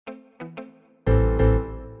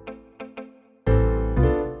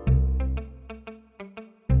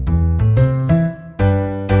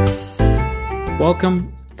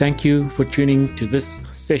Welcome. Thank you for tuning to this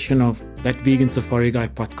session of That Vegan Safari Guy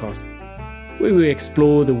podcast, where we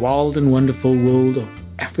explore the wild and wonderful world of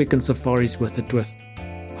African safaris with a twist.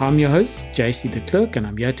 I'm your host, JC de Klerk, and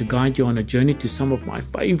I'm here to guide you on a journey to some of my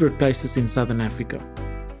favorite places in Southern Africa,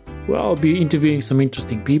 where I'll be interviewing some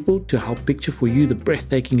interesting people to help picture for you the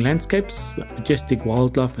breathtaking landscapes, the majestic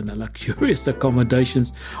wildlife, and the luxurious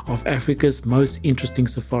accommodations of Africa's most interesting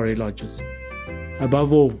safari lodges.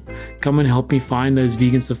 Above all, come and help me find those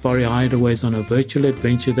vegan safari hideaways on a virtual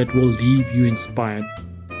adventure that will leave you inspired.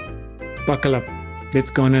 Buckle up,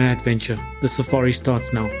 let's go on an adventure. The safari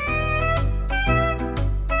starts now.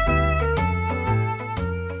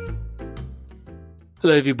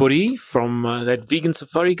 Hello everybody from That Vegan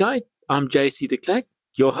Safari Guide. I'm JC de Klerk,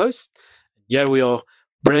 your host. Here we are,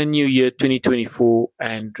 brand new year 2024,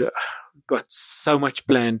 and got so much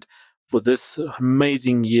planned for this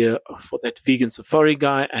amazing year for That Vegan Safari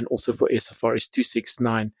Guy and also for Air Safaris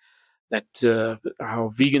 269, that our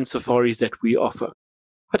vegan safaris that we offer.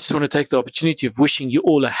 I just want to take the opportunity of wishing you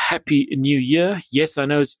all a happy new year. Yes, I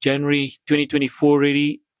know it's January 2024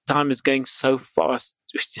 already. Time is going so fast,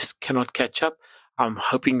 we just cannot catch up. I'm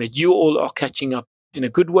hoping that you all are catching up in a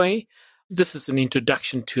good way. This is an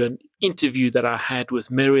introduction to an interview that I had with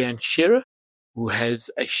Shearer, who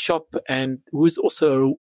has a shop and who is also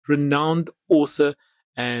a renowned author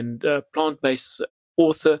and plant-based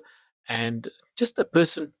author, and just a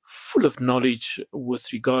person full of knowledge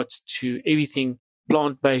with regards to everything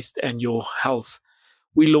plant-based and your health.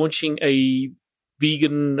 We're launching a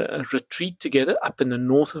vegan retreat together up in the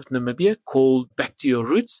north of Namibia called Back to Your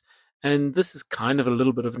Roots. And this is kind of a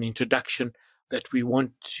little bit of an introduction that we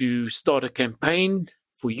want to start a campaign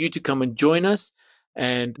for you to come and join us.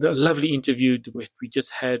 And a lovely interview that we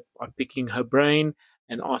just had by picking her brain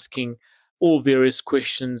and asking all various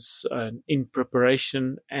questions in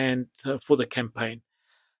preparation and for the campaign.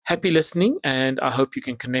 Happy listening, and I hope you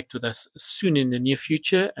can connect with us soon in the near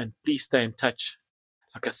future, and please stay in touch.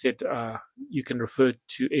 Like I said, you can refer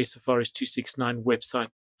to Air Safaris 269 website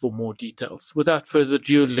for more details. Without further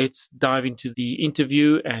ado, let's dive into the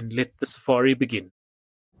interview and let the safari begin.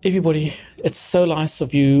 Everybody, it's so nice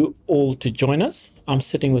of you all to join us. I'm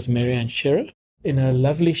sitting with Shearer in a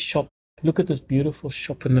lovely shop. Look at this beautiful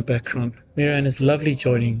shop in the background. Marianne is lovely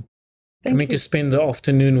joining, coming to spend the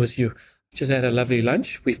afternoon with you. Just had a lovely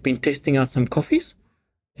lunch. We've been testing out some coffees,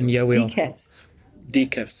 and here we are.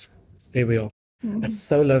 Decafs. There we are. That's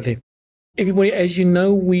so lovely. Everybody, as you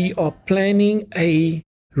know, we are planning a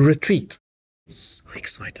retreat. So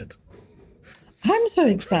excited. I'm so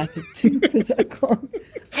excited too, because I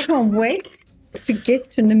can't wait to get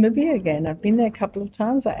to Namibia again. I've been there a couple of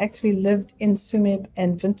times. I actually lived in Tsumeb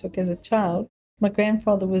and Windhoek as a child. My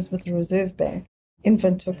grandfather was with the Reserve Bank in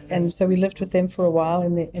Windhoek, and so we lived with them for a while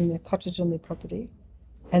in the cottage on their property.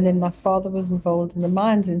 And then my father was involved in the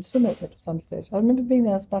mines in Tsumeb at some stage. I remember being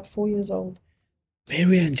there. I was about 4 years old.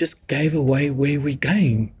 Marianne just gave away where we're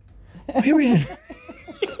going. Marianne.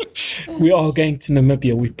 We are going to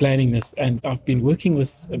Namibia. We're planning this, and I've been working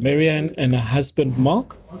with Marianne and her husband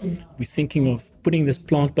Mark. We're thinking of putting this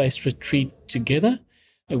plant-based retreat together,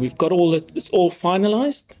 and we've got it's all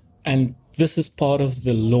finalized, and this is part of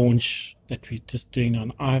the launch that we're just doing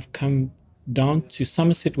on. I've come down to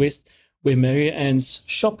Somerset West, where Marianne's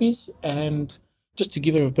shop is, and just to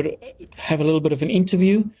give her have a little bit of an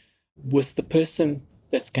interview with the person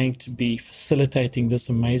that's going to be facilitating this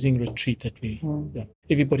amazing retreat that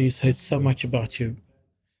everybody's heard so much about you,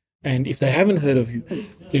 and if they haven't heard of you,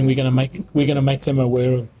 then we're gonna make them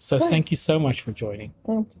aware of. So thank you so much for joining.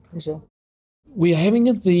 Oh, it's a pleasure. We are having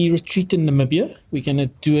the retreat in Namibia. We're gonna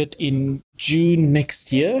do it in June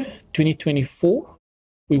next year, 2024.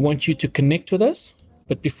 We want you to connect with us,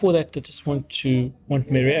 but before that, I just want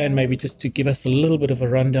Marianne maybe just to give us a little bit of a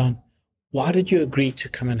rundown. Why did you agree to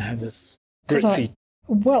come and have this retreat?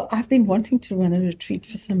 Well, I've been wanting to run a retreat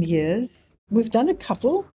for some years. We've done a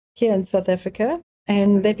couple here in South Africa,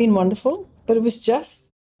 and they've been wonderful, but it was just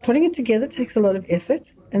putting it together takes a lot of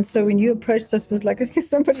effort. And so when you approached us, it was like, okay,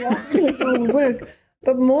 somebody else is going to do all the work.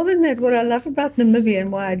 But more than that, what I love about Namibia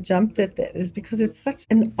and why I jumped at that is because it's such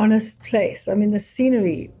an honest place. I mean, the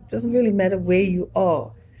scenery doesn't really matter where you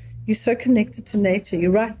are. You're so connected to nature.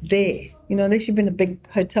 You're right there, unless you've been a big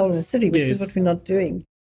hotel in a city, which is what we're not doing.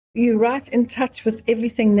 You're right in touch with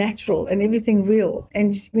everything natural and everything real.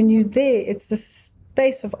 And when you're there, it's the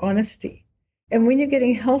space of honesty. And when you're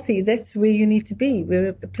getting healthy, that's where you need to be. We're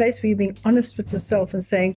at a place where you're being honest with yourself and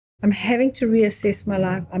saying, I'm having to reassess my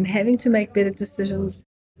life. I'm having to make better decisions.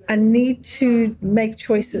 I need to make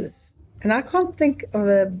choices. And I can't think of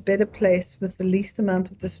a better place with the least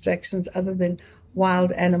amount of distractions other than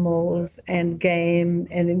wild animals and game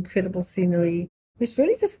and incredible scenery, which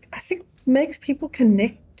really just, I think, makes people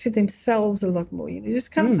connect to themselves a lot more. You know,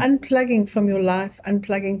 just kind of unplugging from your life,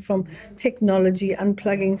 unplugging from technology,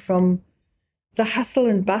 unplugging from the hustle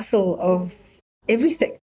and bustle of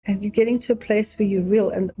everything. And you're getting to a place where you're real.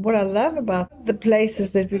 And what I love about the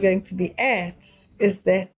places that we're going to be at is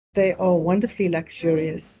that they are wonderfully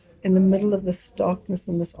luxurious in the middle of this darkness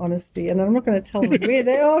and this honesty. And I'm not going to tell them where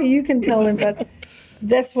they are. You can tell them, but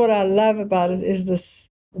that's what I love about it, is this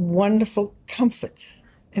wonderful comfort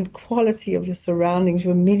and quality of your surroundings,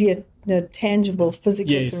 your immediate, tangible,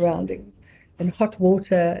 physical surroundings, and hot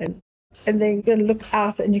water, and then you can look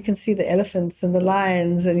out and you can see the elephants and the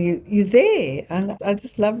lions, and you're there. And I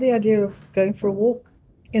just love the idea of going for a walk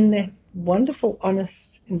in that wonderful,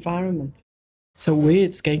 honest environment. So where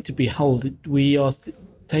it's going to be held, we are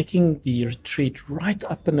taking the retreat right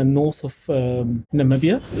up in the north of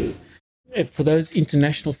Namibia. For those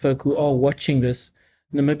international folk who are watching this,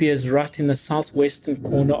 Namibia is right in the southwestern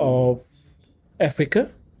corner of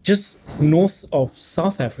Africa, just north of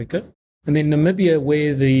South Africa. And then Namibia,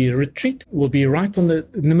 where the retreat will be, right on the...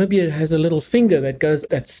 Namibia has a little finger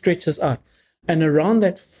that stretches out. And around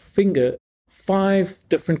that finger, 5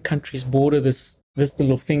 different countries border this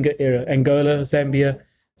little finger area: Angola, Zambia,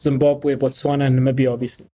 Zimbabwe, Botswana, and Namibia,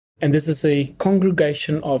 obviously. And this is a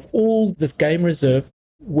congregation of all this game reserve,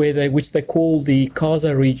 which they call the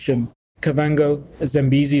Kaza region, Kavango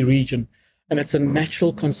Zambezi region. And it's a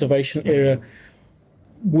natural conservation area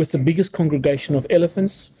with the biggest congregation of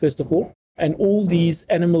elephants, first of all. And all these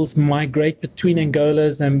animals migrate between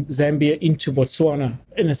Angola and Zambia into Botswana.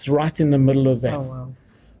 And it's right in the middle of that. Oh, wow.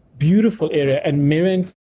 Beautiful area. And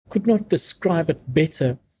Marianne could not describe it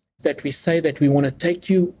better, that we say that we want to take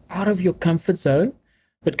you out of your comfort zone,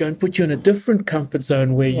 but go and put you in a different comfort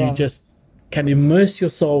zone where you just can immerse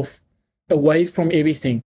yourself away from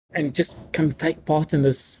everything and just come take part in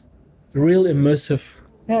this real immersive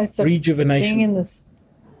rejuvenation. Being in this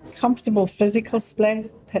comfortable physical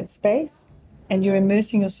space, and you're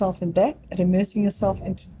immersing yourself in that and immersing yourself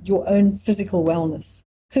into your own physical wellness.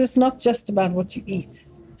 Because it's not just about what you eat.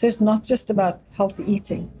 So it's not just about healthy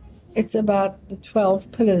eating. It's about the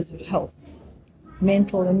 12 pillars of health: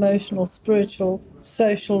 mental, emotional, spiritual,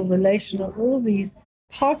 social, relational, all these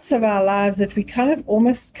parts of our lives that we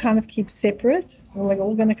almost keep separate. We're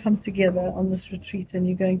all going to come together on this retreat, and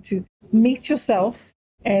you're going to meet yourself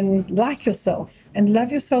and like yourself and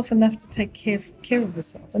love yourself enough to take care of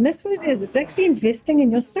yourself. And that's what it is. It's actually investing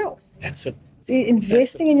in yourself. That's it. It's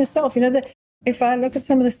investing in yourself. You know, if I look at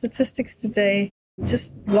some of the statistics today,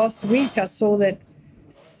 just last week I saw that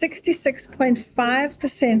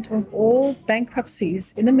 66.5% of all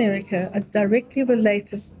bankruptcies in America are directly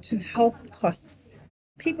related to health costs.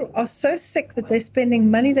 People are so sick that they're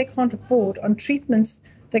spending money they can't afford on treatments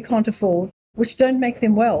they can't afford, which don't make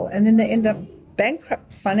them well. And then they end up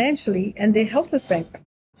bankrupt financially, and their health is bankrupt.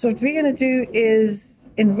 So what we're going to do is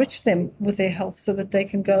enrich them with their health so that they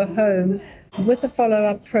can go home with a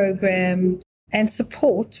follow-up program and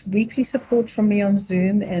weekly support from me on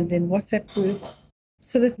Zoom and in WhatsApp groups,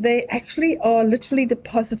 so that they actually are literally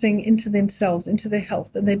depositing into themselves, into their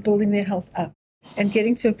health, and they're building their health up and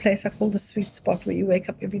getting to a place I call the sweet spot, where you wake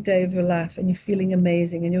up every day of your life and you're feeling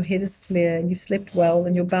amazing and your head is clear and you've slept well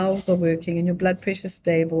and your bowels are working and your blood pressure is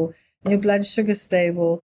stable and your blood sugar is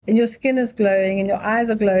stable and your skin is glowing and your eyes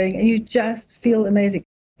are glowing and you just feel amazing.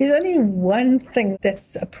 There's only one thing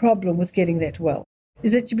that's a problem with getting that well,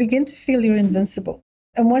 is that you begin to feel you're invincible.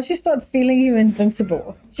 And once you start feeling you're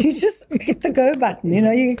invincible, you just hit the go button,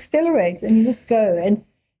 you accelerate and you just go. And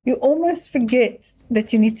you almost forget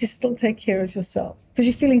that you need to still take care of yourself because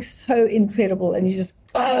you're feeling so incredible and you just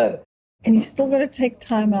go. And you've still got to take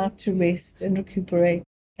time out to rest and recuperate.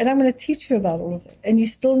 And I'm going to teach you about all of it. And you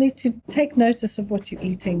still need to take notice of what you're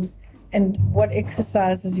eating and what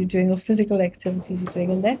exercises you're doing or physical activities you're doing.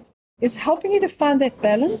 And that is helping you to find that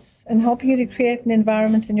balance and helping you to create an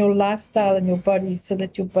environment in your lifestyle and your body so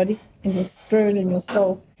that your body and your spirit and your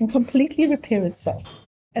soul can completely repair itself.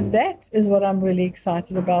 And that is what I'm really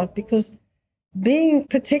excited about, because being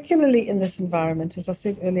particularly in this environment, as I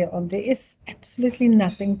said earlier on, there is absolutely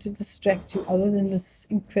nothing to distract you other than this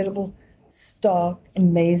incredible, stark,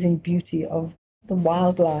 amazing beauty of the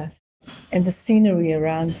wildlife and the scenery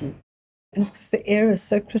around you. And of course, the air is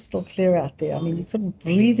so crystal clear out there. I mean, you couldn't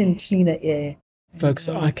breathe in cleaner air. Folks,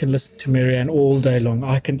 I can listen to Marianne all day long.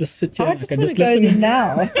 I can just sit here. I just want to go there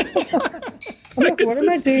now. I'm like, what am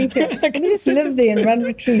I doing here? Let me just live there and run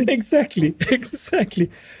retreats. Exactly.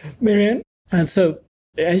 Marianne. And so,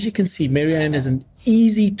 as you can see, Marianne is an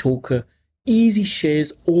easy talker, easy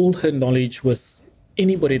shares all her knowledge with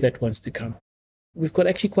anybody that wants to come. We've got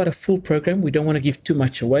actually quite a full program. We don't want to give too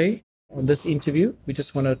much away on this interview. We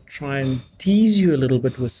just want to try and tease you a little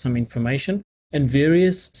bit with some information, and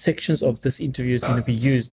various sections of this interview is going to be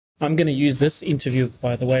used. I'm going to use this interview,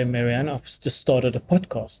 by the way, Marianne. I've just started a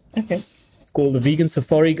podcast. Okay. It's called the Vegan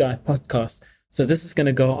Safari Guy Podcast. So this is going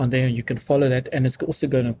to go on there, and you can follow that. And it's also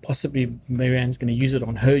going to possibly, Marianne's going to use it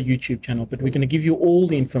on her YouTube channel. But we're going to give you all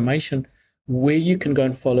the information where you can go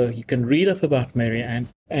and follow. You can read up about Marianne,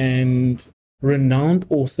 and renowned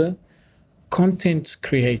author, content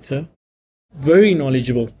creator, very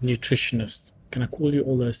knowledgeable nutritionist. Can I call you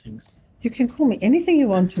all those things? You can call me anything you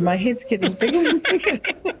want to. My head's getting bigger and bigger.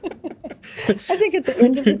 I think at the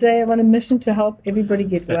end of the day, I'm on a mission to help everybody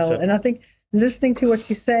get well. And I think listening to what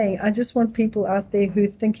you're saying, I just want people out there who are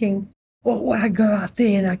thinking, oh, I go out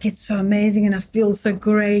there and I get so amazing and I feel so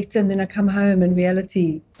great. And then I come home and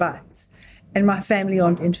reality bites. And my family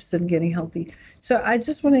aren't interested in getting healthy. So I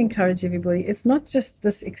just want to encourage everybody. It's not just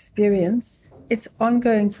this experience. It's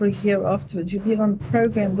ongoing for a year afterwards. You'll be on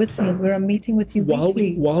program with me where I'm meeting with you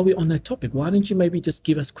weekly. While we're on that topic, why don't you maybe just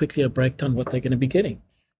give us quickly a breakdown what they're going to be getting?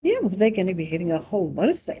 Yeah, well, they're going to be getting a whole lot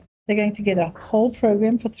of things. They're going to get a whole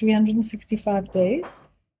program for 365 days.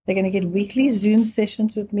 They're going to get weekly Zoom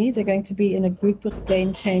sessions with me. They're going to be in a group with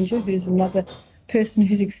Game Changer, who's another person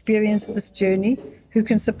who's experienced this journey, who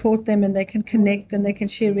can support them, and they can connect and they can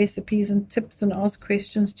share recipes and tips and ask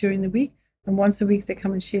questions during the week. And once a week, they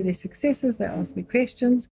come and share their successes. They ask me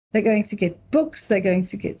questions. They're going to get books. They're going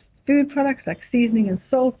to get food products like seasoning and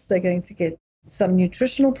salts. They're going to get some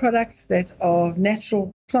nutritional products that are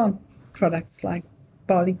natural plant products like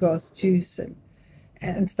barley grass juice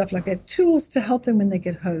and stuff like that. Tools to help them when they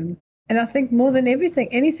get home. And I think more than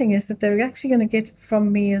anything is that they're actually going to get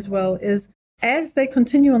from me as well is as they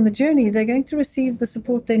continue on the journey, they're going to receive the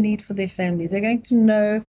support they need for their family. They're going to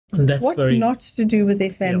know what's not to do with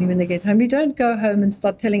their family when they get home. You don't go home and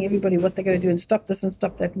start telling everybody what they're going to do and stop this and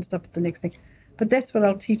stop that and stop the next thing. But that's what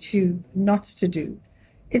I'll teach you not to do.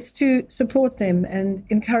 It's to support them and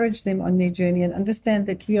encourage them on their journey and understand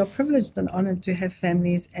that we are privileged and honored to have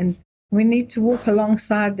families, and we need to walk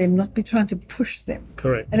alongside them, not be trying to push them.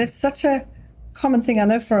 Correct. And it's such a common thing. I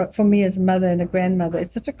know for me as a mother and a grandmother,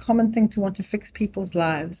 it's such a common thing to want to fix people's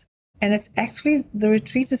lives. And it's actually, the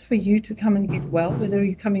retreat is for you to come and get well, whether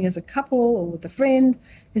you're coming as a couple or with a friend,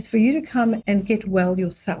 is for you to come and get well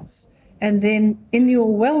yourself. And then in your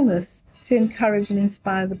wellness, to encourage and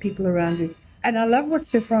inspire the people around you. And I love what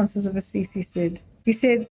Sir Francis of Assisi said. He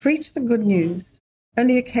said, preach the good news,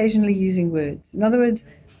 only occasionally using words. In other words,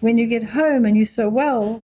 when you get home and you're so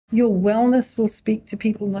well, your wellness will speak to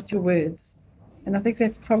people, not your words. And I think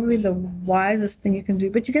that's probably the wisest thing you can do.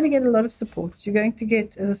 But you're going to get a lot of support. You're going to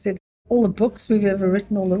get, as I said, all the books we've ever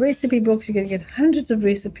written, all the recipe books. You're going to get hundreds of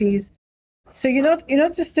recipes. So you're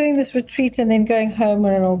not just doing this retreat and then going home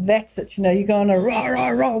and all that's it. You know, you go on a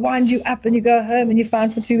rah, wind you up, and you go home and you're fine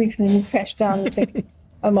for 2 weeks and then you crash down and think,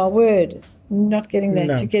 oh my word, not getting that.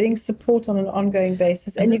 No. You're getting support on an ongoing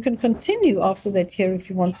basis. And you can continue after that year if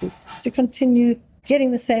you want to continue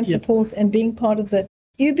getting the same support and being part of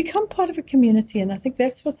you become part of a community. And I think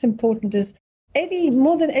that's what's important is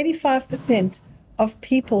more than 85% of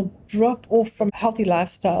people drop off from healthy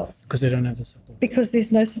lifestyles. Because they don't have the support. Because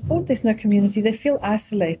there's no support, there's no community. They feel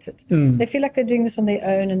isolated. They feel like they're doing this on their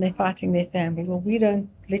own and they're fighting their family. Well, we don't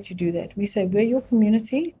let you do that. We say, we're your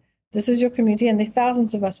community. This is your community. And there are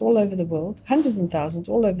thousands of us all over the world, hundreds and thousands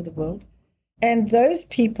all over the world. And those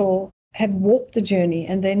people have walked the journey,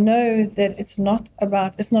 and they know that it's not a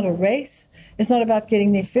race. It's not about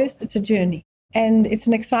getting there first. It's a journey. And it's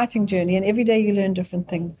an exciting journey. And every day you learn different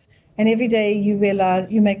things. And every day you realize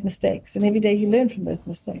you make mistakes, and every day you learn from those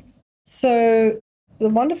mistakes. So the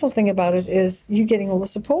wonderful thing about it is you're getting all the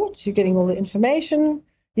support, you're getting all the information,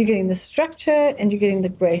 you're getting the structure, and you're getting the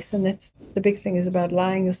grace. And that's the big thing, is about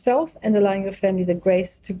allowing yourself and allowing your family the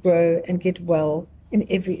grace to grow and get well in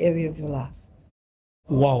every area of your life.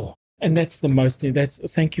 Wow. And that's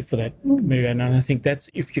thank you for that, Marianne. And I think that's,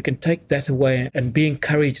 if you can take that away and be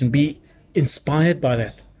encouraged and be inspired by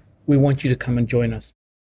that, we want you to come and join us.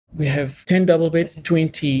 We have 10 double beds,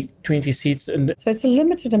 20 seats. So it's a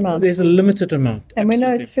limited amount. There's a limited amount. And absolutely. We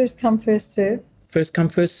know it's first come, first serve. First come,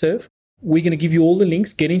 first serve. We're going to give you all the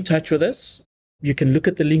links. Get in touch with us. You can look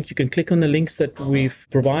at the links. You can click on the links that we've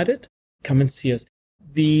provided. Come and see us.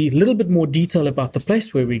 The little bit more detail about the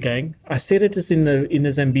place where we're going. I said it is in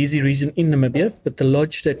the Zambezi region in Namibia, but the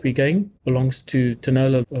lodge that we're going belongs to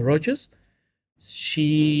Tanola Rogers.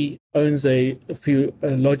 She owns a few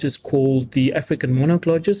lodges called the African Monarch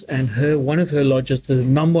Lodges, and one of her lodges, the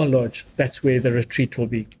Namba Lodge, that's where the retreat will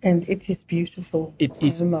be. And it is beautiful. It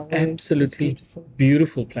is my word, absolutely it's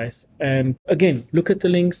beautiful place. And again, look at the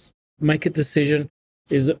links, make a decision.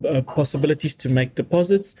 There's possibilities to make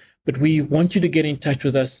deposits, but we want you to get in touch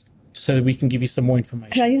with us so that we can give you some more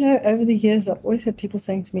information. Now, over the years, I've always had people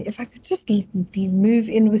saying to me, if I could just move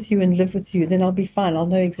in with you and live with you, then I'll be fine. I'll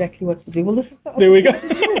know exactly what to do. Well, this is the there we go.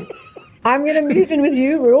 I'm going to move in with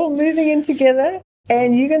you. We're all moving in together,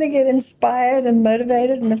 and you're going to get inspired and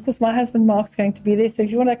motivated. And of course, my husband, Mark's going to be there. So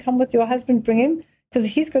if you want to come with your husband, bring him,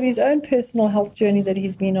 because he's got his own personal health journey that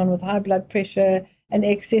he's been on with high blood pressure and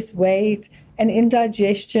excess weight and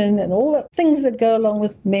indigestion and all the things that go along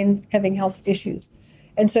with men having health issues.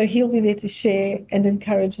 And so he'll be there to share and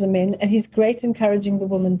encourage the men. And he's great encouraging the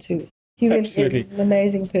women too. He really is an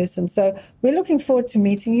amazing person. So we're looking forward to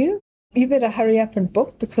meeting you. You better hurry up and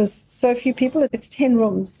book because so few people. It's 10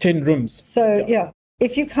 rooms. 10 rooms. So, yeah.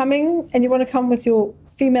 If you're coming and you want to come with your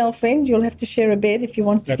female friend, you'll have to share a bed if you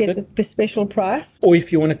want to get the special price. Or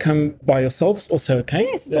if you want to come by yourself, it's also okay.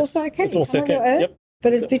 Yes, it's also okay. It's also okay. Yep.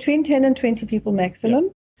 But it's between 10 and 20 people maximum.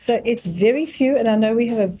 Yep. So it's very few, and I know we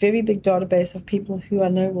have a very big database of people who I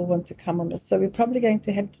know will want to come on this. So we're probably going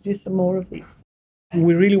to have to do some more of these.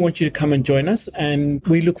 We really want you to come and join us, and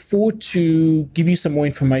we look forward to give you some more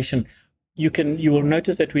information. You will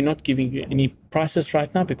notice that we're not giving you any prices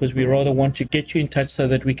right now because we rather want to get you in touch so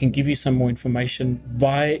that we can give you some more information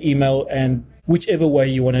via email and whichever way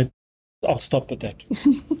you want to. I'll stop at that.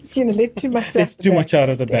 Let too much That's too much out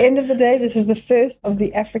of the bag. At the end of the day, this is the first of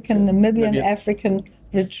the Namibian African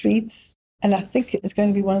retreats. And I think it's going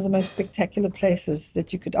to be one of the most spectacular places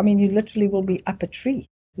that you could. I mean, you literally will be up a tree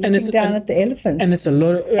looking down at the elephants. And it's a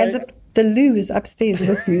lot of. And the loo is upstairs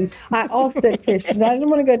with you. I asked that question. I didn't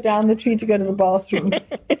want to go down the tree to go to the bathroom.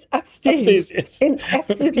 It's upstairs yes. In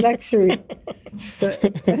absolute luxury.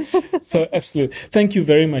 So absolutely. Thank you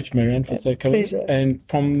very much, Marianne, for coming. Pleasure. And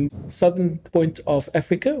from southern point of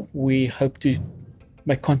Africa, we hope to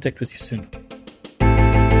make contact with you soon.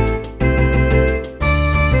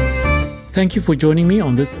 Thank you for joining me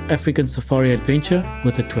on this African safari adventure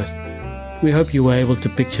with a twist. We hope you were able to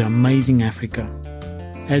picture amazing Africa.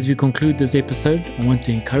 As we conclude this episode, I want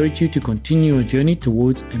to encourage you to continue your journey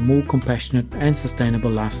towards a more compassionate and sustainable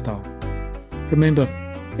lifestyle. Remember,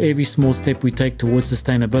 every small step we take towards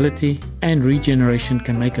sustainability and regeneration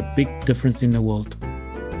can make a big difference in the world.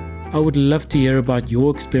 I would love to hear about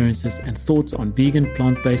your experiences and thoughts on vegan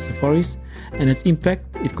plant-based safaris and its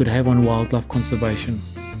impact it could have on wildlife conservation.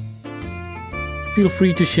 Feel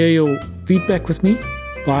free to share your feedback with me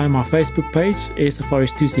via my Facebook page, Air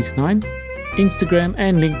Safaris 269, Instagram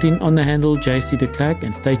and LinkedIn on the handle JC de Klerk,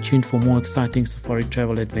 and stay tuned for more exciting safari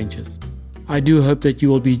travel adventures. I do hope that you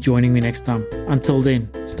will be joining me next time. Until then,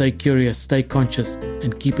 stay curious, stay conscious,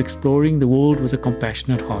 and keep exploring the world with a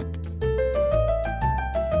compassionate heart.